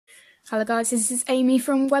Hello guys, this is Amy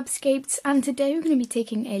from Webscaped, and today we're going to be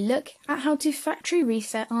taking a look at how to factory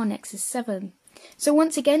reset our Nexus 7. So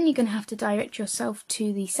once again, you're going to have to direct yourself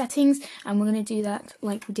to the settings, and we're going to do that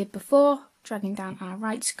like we did before, dragging down our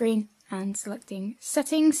right screen and selecting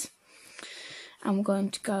settings. And we're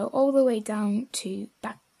going to go all the way down to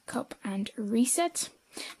backup and reset.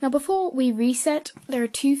 Now before we reset, there are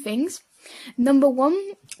two things. Number one,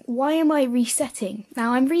 why am I resetting?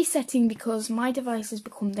 Now I'm resetting because my device has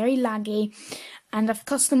become very laggy and I've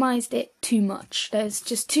customized it too much. There's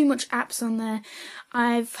just too much apps on there.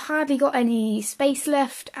 I've hardly got any space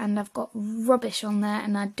left and I've got rubbish on there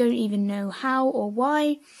and I don't even know how or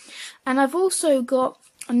why. And I've also got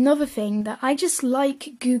another thing that I just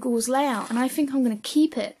like Google's layout, and I think I'm going to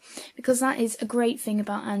keep it because that is a great thing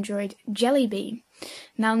about Android Jelly Bean.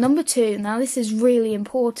 Now number two, now this is really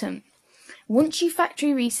important. Once you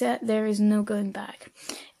factory reset, there is no going back.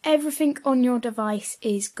 Everything on your device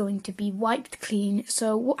is going to be wiped clean,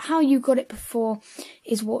 so how you got it before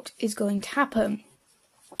is what is going to happen.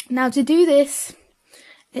 Now to do this,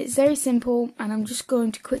 it's very simple, and I'm just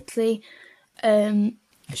going to quickly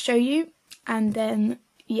show you, and then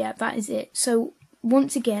yeah, that is it. So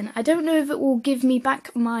once again, I don't know if it will give me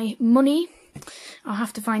back my money. I'll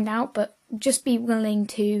have to find out, but just be willing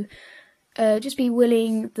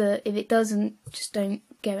that if it doesn't, just don't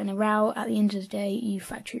get in a row. At the end of the day, you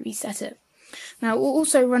factory reset it. Now we'll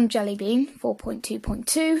also run Jelly Bean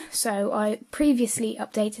 4.2.2, so I previously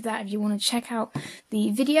updated that if you want to check out the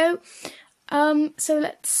video. So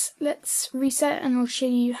let's reset and I'll show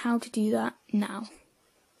you how to do that now.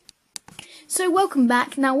 So welcome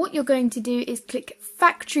back. Now what you're going to do is click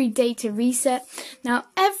Factory Data Reset. Now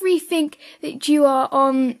everything that you are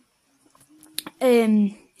on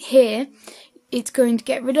here, it's going to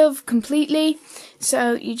get rid of completely.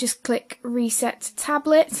 So you just click Reset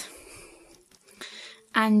Tablet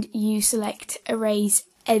and you select Erase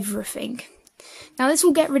Everything. Now this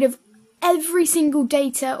will get rid of every single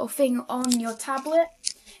data or thing on your tablet.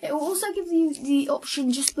 It will also give you the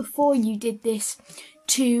option just before you did this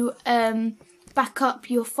to back up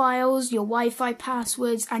your files, your Wi-Fi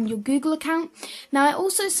passwords and your Google account. Now it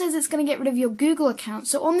also says it's going to get rid of your Google account,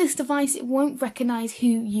 so on this device it won't recognize who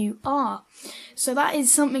you are. So that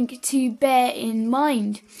is something to bear in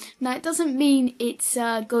mind. Now it doesn't mean it's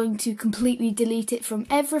going to completely delete it from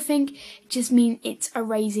everything, it just means it's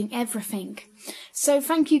erasing everything. So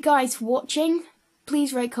thank you guys for watching.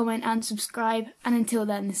 Please rate, comment and subscribe, and until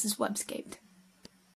then, this is Webscaped.